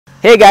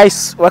Hey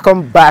guys,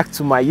 welcome back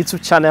to my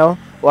YouTube channel.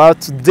 Well,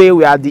 today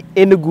we are at the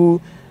Enugu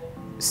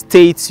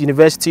State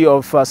University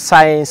of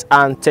Science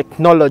and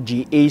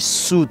Technology,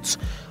 Esut.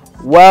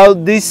 Well,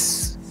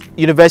 this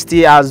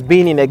university has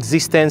been in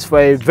existence for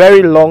a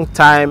very long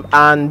time,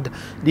 and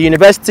the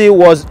university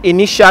was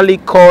initially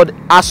called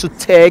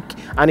Esut,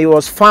 and it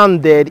was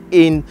founded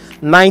in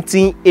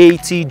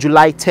 1980,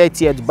 July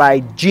 30th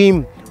by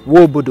Jim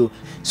Wobodo.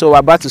 So we're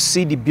about to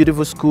see the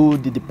beautiful school,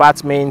 the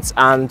departments,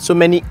 and so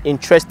many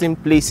interesting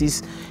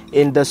places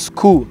in the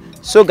school.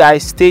 So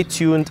guys, stay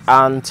tuned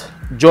and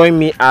join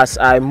me as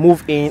I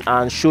move in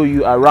and show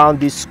you around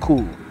this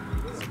school.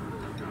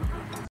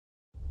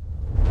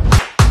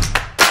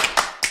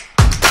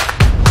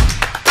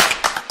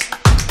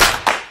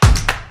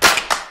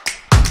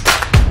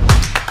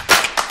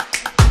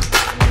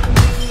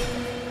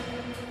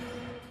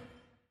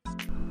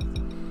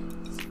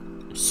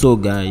 So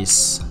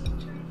guys,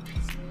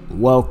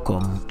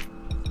 welcome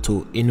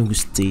to Enugu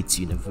State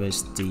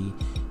University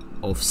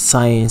of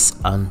Science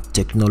and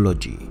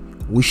Technology,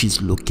 which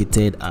is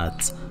located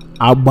at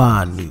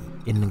Abani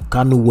in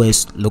Kano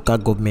West local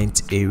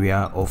government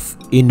area of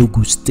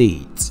Enugu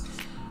State.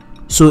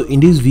 So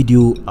in this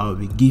video, I'll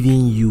be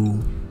giving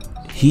you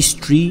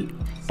history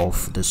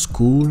of the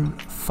school,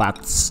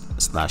 facts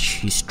 /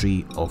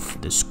 history of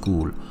the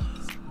school,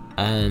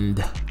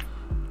 and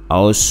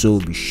I'll also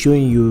be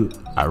showing you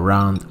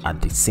around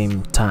at the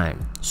same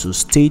time. So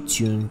stay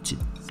tuned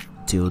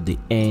till the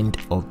end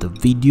of the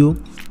video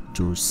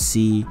to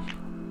see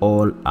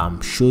all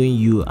I'm showing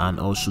you, and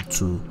also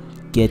to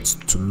get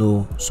to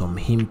know some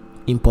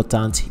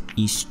important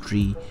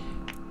history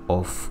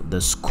of the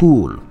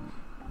school.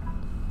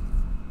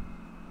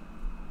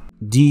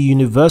 The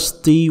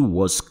university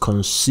was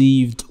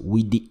conceived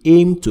with the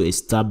aim to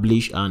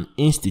establish an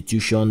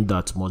institution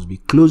that must be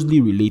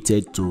closely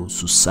related to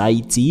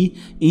society,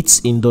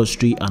 its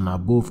industry, and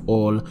above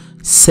all,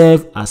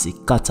 serve as a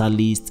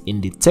catalyst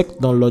in the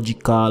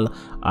technological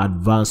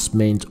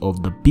advancement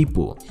of the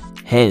people.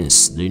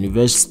 Hence, the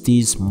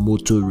university's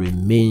motto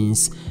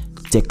remains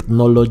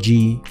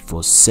technology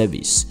for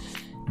service.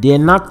 The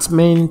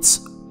enactment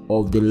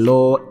of the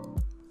law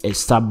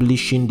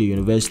establishing the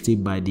university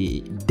by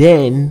the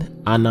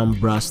then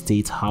Anambra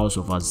State House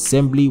of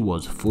Assembly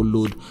was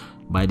followed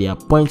by the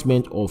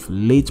appointment of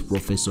late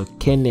Professor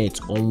Kenneth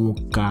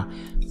Onwuka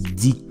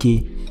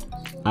Dike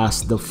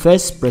as the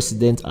first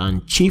president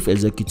and chief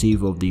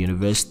executive of the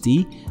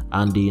university,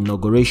 and the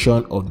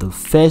inauguration of the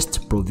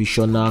first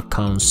provisional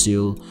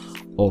council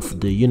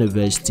of the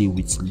university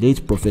with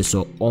late Professor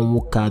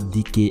Onwuka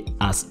Dike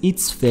as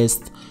its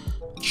first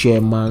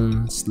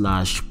chairman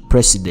 /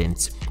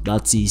 president.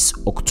 That is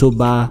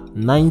October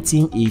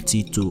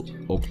 1980 to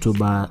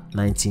October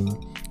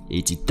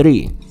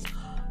 1983.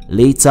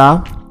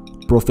 Later,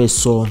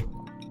 Professor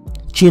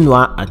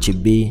Chinua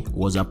Achebe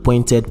was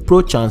appointed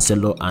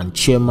pro-chancellor and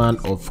chairman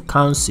of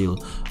council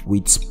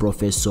with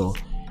Professor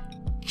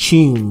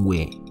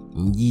Chinwe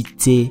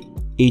Nyite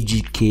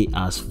Ejike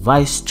as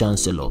vice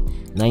chancellor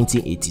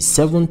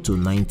 1987 to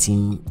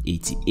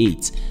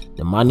 1988.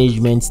 The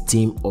management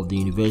team of the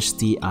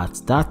university at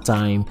that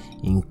time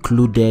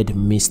included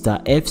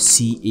Mr.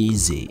 F.C.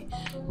 Eze,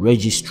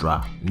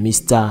 registrar,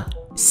 Mr.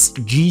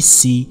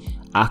 G.C.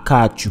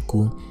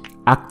 Akachuku,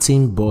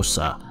 acting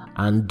bursar,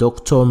 and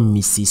Dr.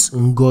 Mrs.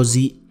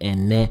 Ngozi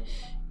Ene,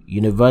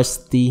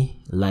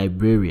 university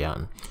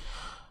librarian.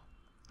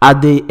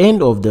 At the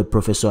end of the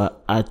Professor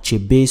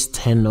Achebe's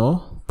tenure,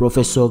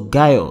 Professor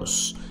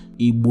Gaius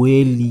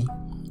Ibueli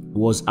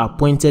was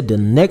appointed the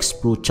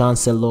next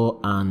pro-chancellor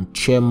and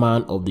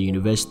chairman of the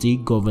University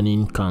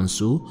Governing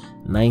Council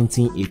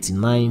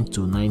 1989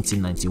 to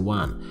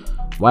 1991,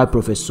 while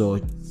Professor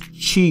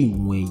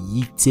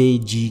Chinweyite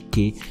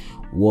Jike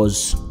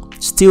was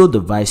still the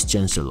vice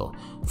chancellor.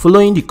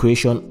 Following the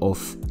creation of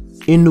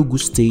Enugu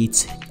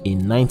State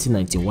in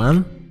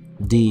 1991,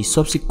 the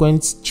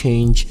subsequent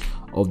change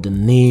of the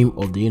name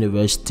of the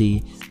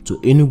university to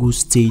Enugu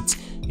State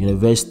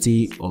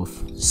University of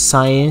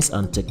Science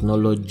and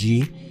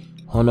Technology,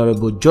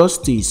 Honorable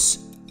Justice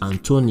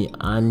Anthony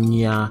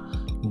Anya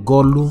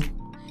Golu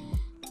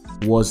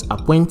was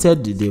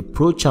appointed the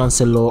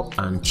pro-chancellor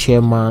and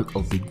chairman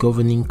of the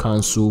governing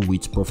council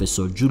with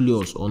Professor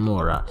Julius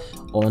Honora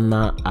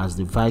as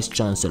the vice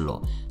chancellor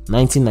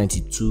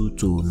 1992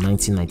 to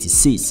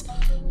 1996.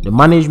 The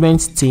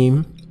management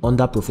team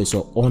under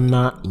Professor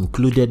Honor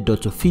included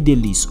Dr.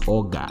 Fidelis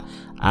Oga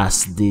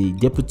as the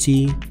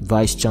deputy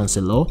vice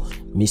chancellor,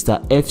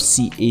 Mr.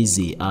 F.C.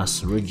 Eze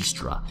as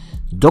registrar,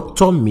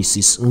 Dr.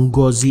 Mrs.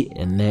 Ngozi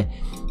Ene,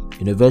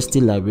 university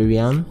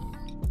librarian,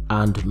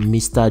 and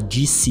Mr.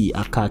 G.C.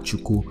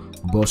 Akachuku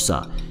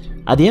bursar.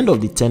 At the end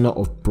of the tenure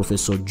of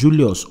Professor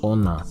Julius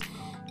Honor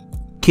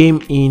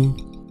came in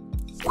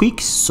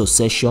quick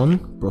succession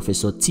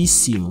Professor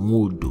T.C.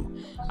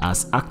 Mwodo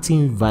as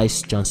acting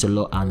vice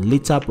chancellor, and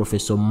later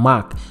Professor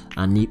Mark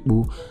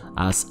Anipu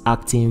as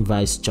acting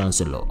vice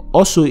chancellor.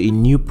 Also a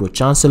new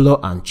pro-chancellor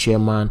and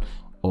chairman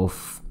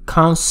of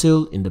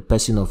council in the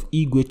person of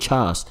Igwe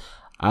Charles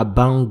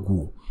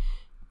Abangu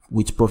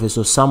with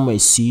Professor Samuel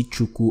C.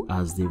 Chukwu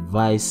as the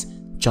Vice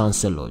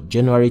Chancellor,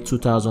 January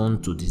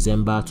 2000 to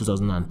December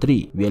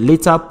 2003, were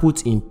later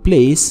put in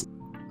place.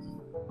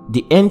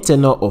 The end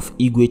tenure of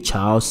Igwe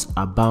Charles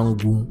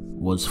Abangu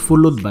was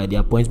followed by the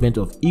appointment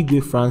of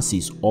Igwe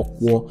Francis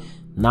Okwo,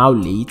 now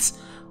late,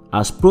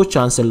 as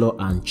Pro-Chancellor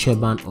and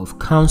Chairman of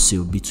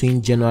Council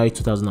between January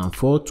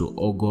 2004 to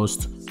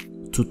August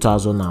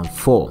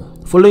 2004.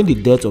 Following the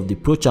death of the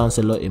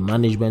Pro-Chancellor, a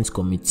management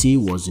committee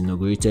was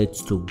inaugurated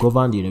to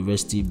govern the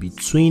university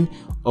between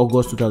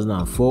August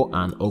 2004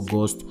 and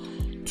August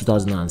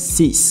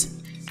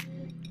 2006,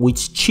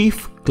 with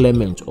Chief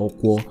Clement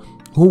Okwo,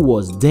 who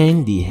was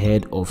then the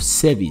head of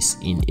service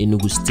in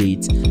Enugu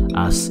State,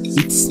 as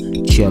its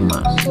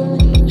chairman.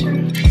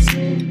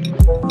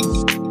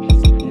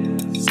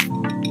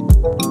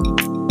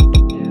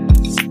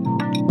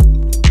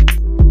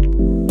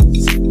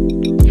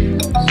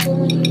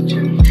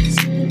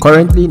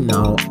 Currently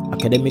now,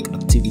 academic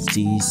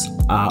activities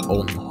are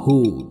on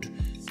hold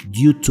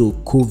due to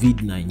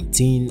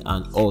COVID-19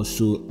 and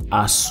also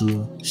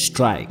ASU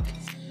strike.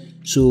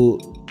 So,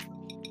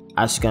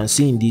 as you can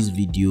see in this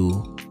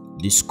video,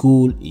 the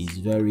school is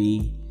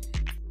very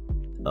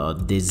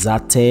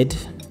deserted.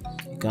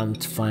 You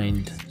can't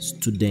find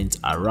students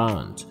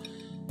around,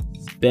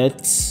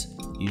 but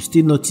you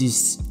still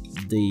notice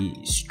the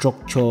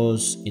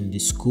structures in the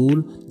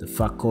school, the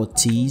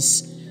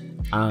faculties,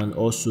 and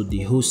also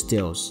the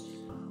hostels.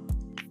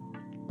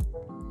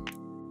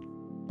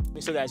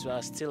 So guys, we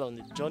are still on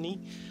the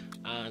journey,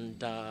 and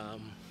the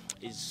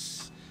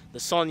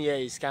sun here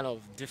is kind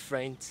of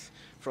different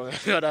from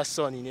every other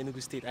sun in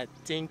Enugu State. I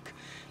think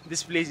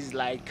this place is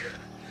like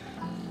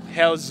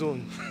hell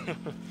zone.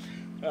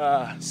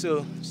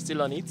 So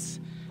still on it,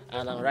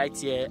 and right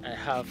here I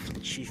have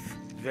Chief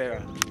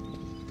Vera.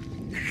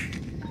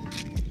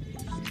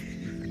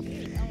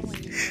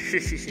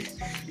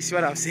 You see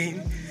what I'm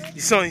saying? The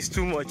sun is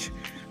too much.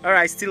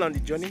 Alright, still on the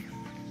journey.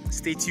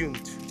 Stay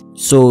tuned.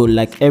 So,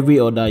 like every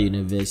other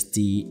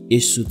university,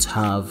 Esut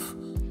have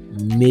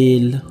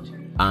male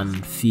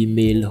and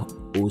female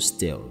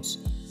hostels.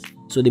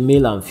 So the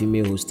male and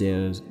female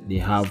hostels, they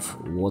have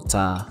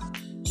water.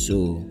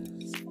 So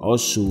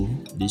also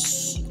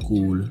this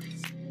school,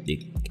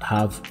 they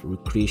have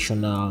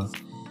recreational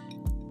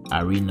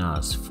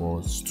arenas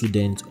for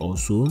students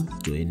also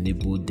to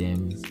enable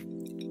them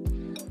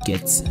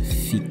get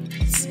fit.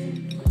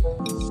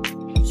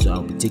 So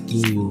I'll be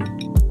taking you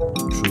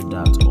through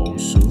that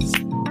also.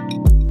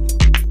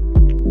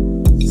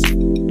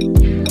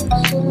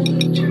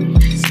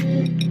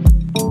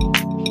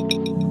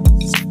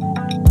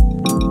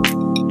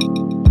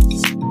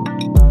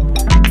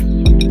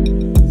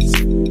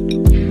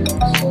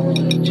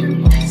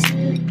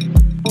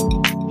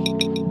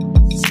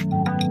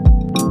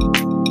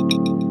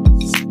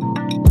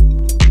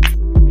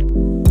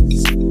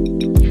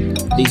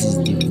 This is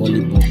the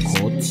volleyball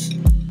court.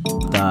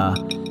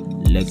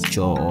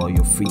 Lecture or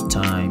your free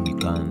time, you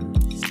can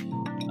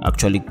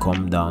actually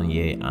come down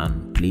here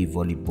and play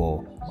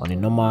volleyball. On a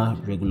normal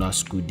regular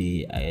school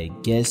day, I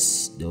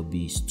guess there'll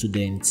be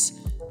students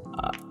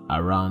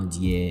around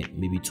here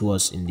maybe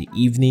towards in the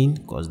evening,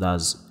 because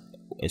that's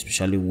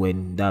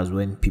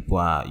when people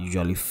are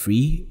usually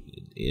free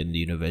in the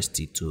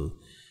university to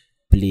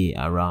play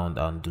around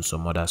and do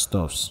some other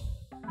stuffs.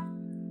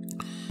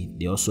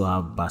 They also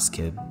have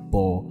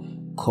basketball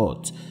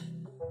court.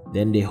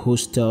 Then the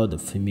hostel, the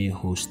female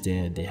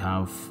hostel, they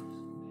have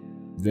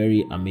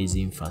very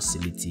amazing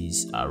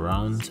facilities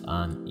around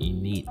and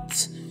in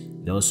it.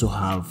 They also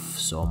have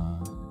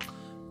some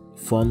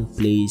fun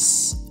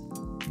place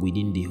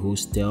within the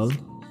hostel,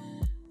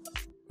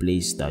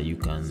 place that you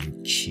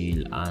can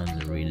chill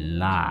and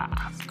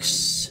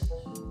relax.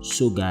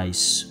 So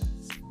guys,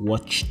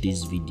 watch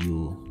this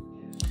video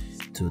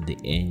to the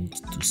end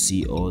to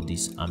see all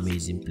these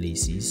amazing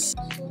places.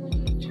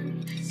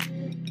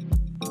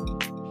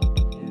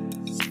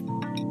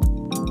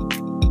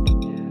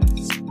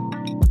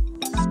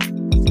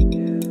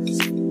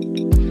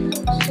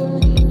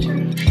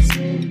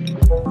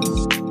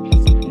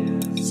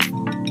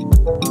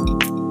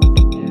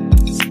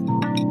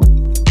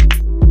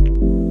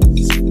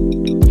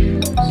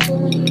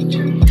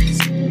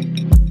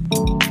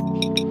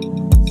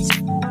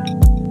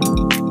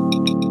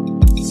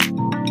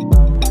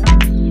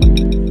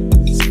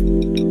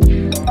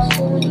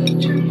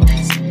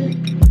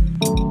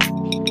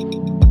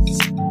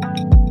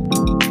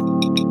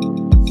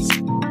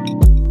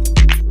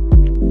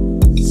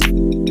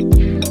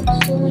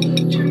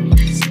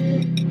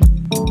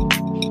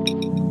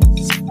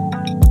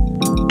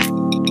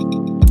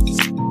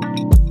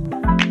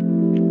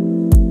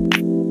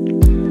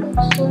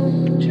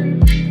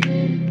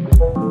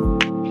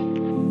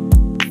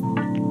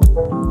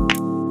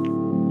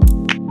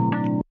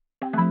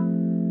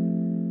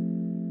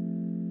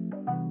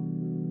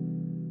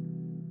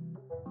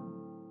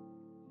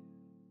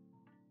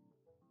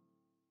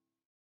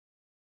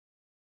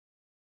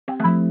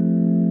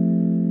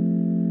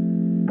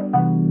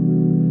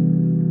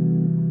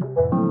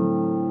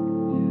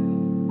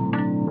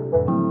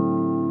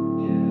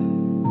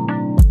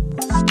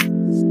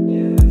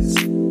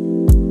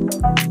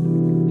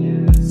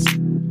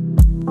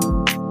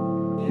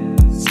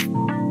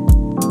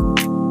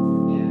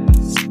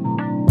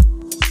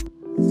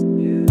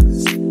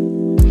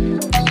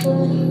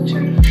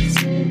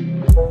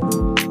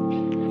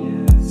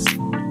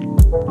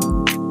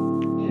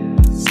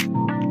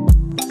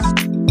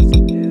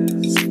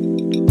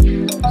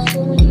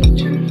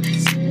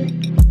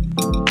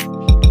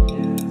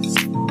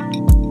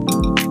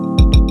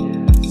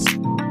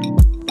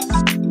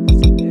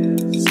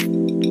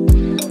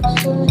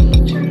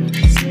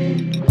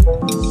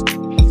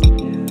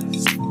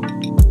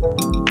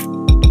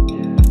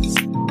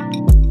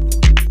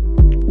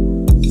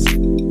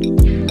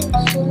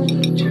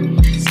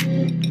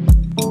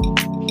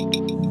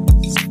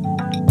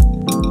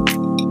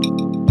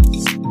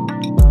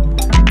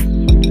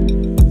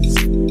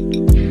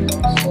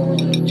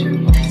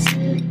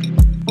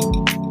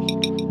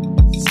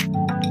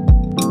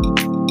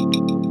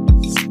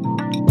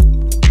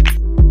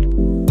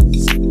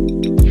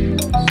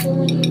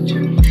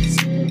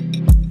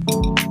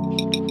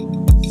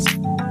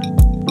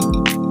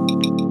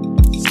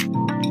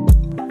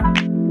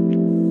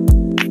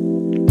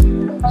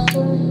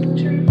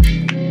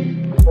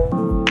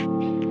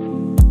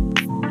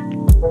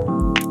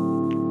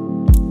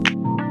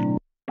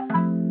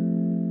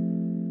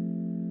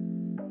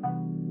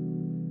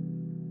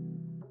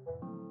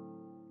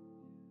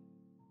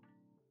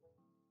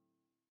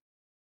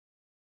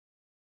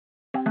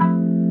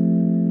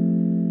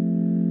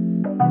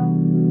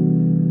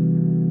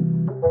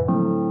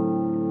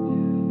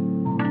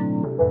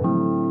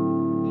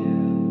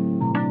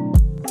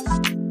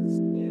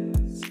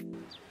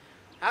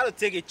 gonna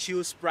take a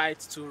chill Sprite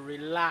to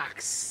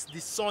relax. The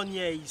sun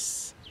here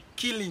is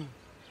killing.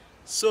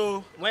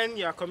 So when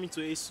you are coming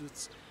to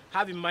Esut,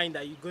 have in mind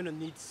that you're gonna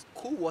need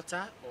cool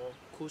water or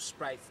cool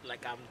Sprite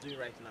like I'm doing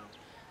right now.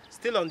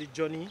 Still on the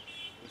journey,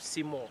 we'll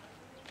see more.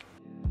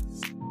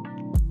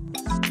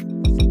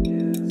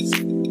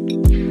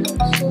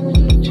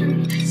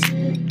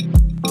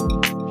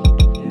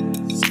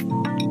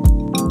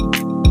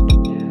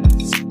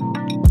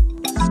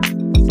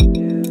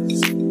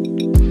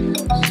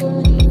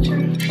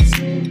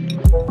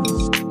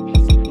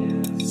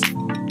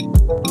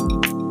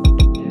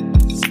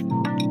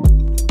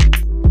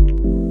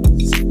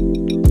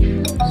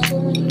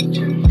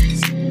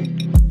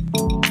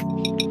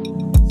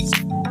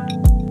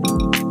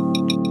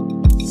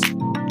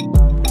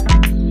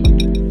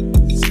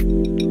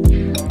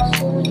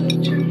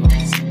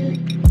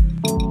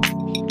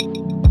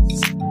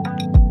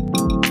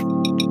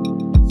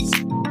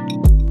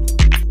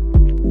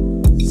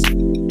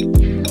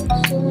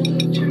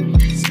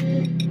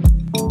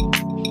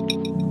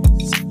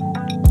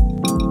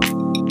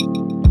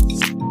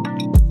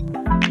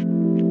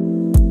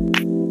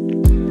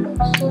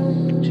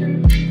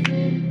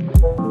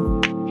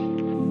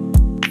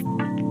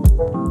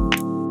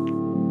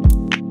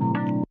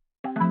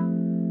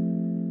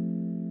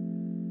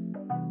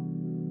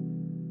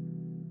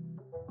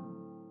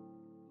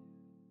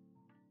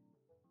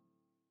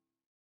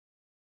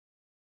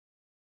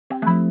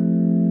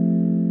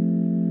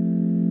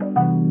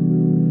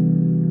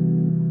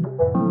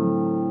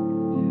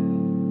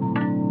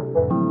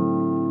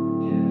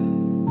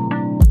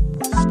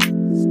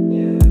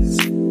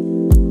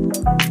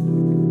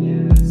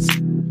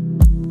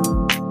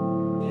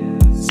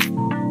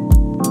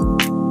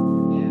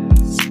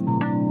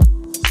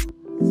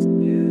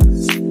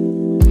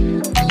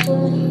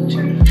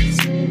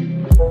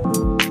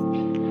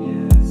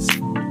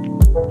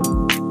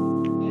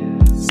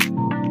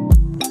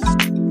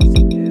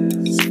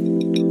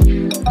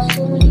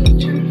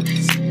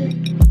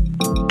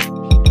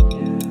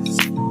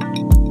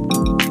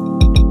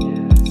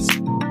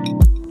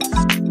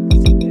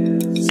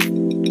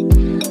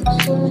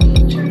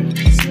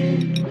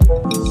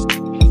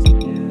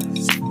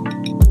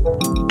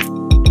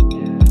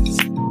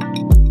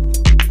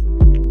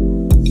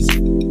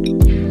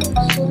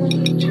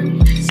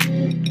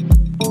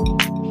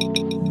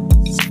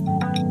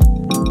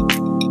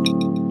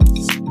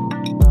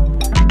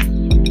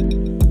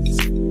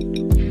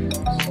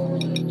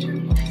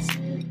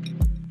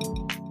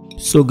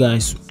 So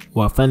guys,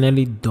 we're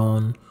finally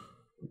done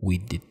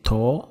with the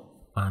tour,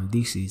 and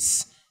this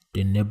is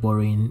the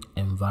neighboring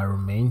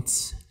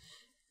environment.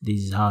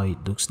 This is how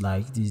it looks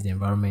like. This is the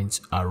environment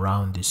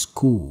around the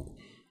school,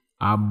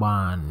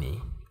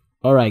 Abani.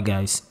 Alright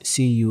guys,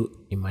 see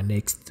you in my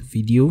next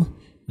video.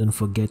 Don't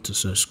forget to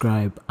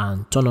subscribe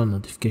and turn on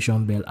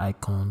notification bell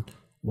icon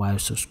while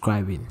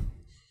subscribing.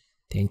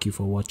 Thank you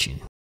for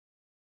watching.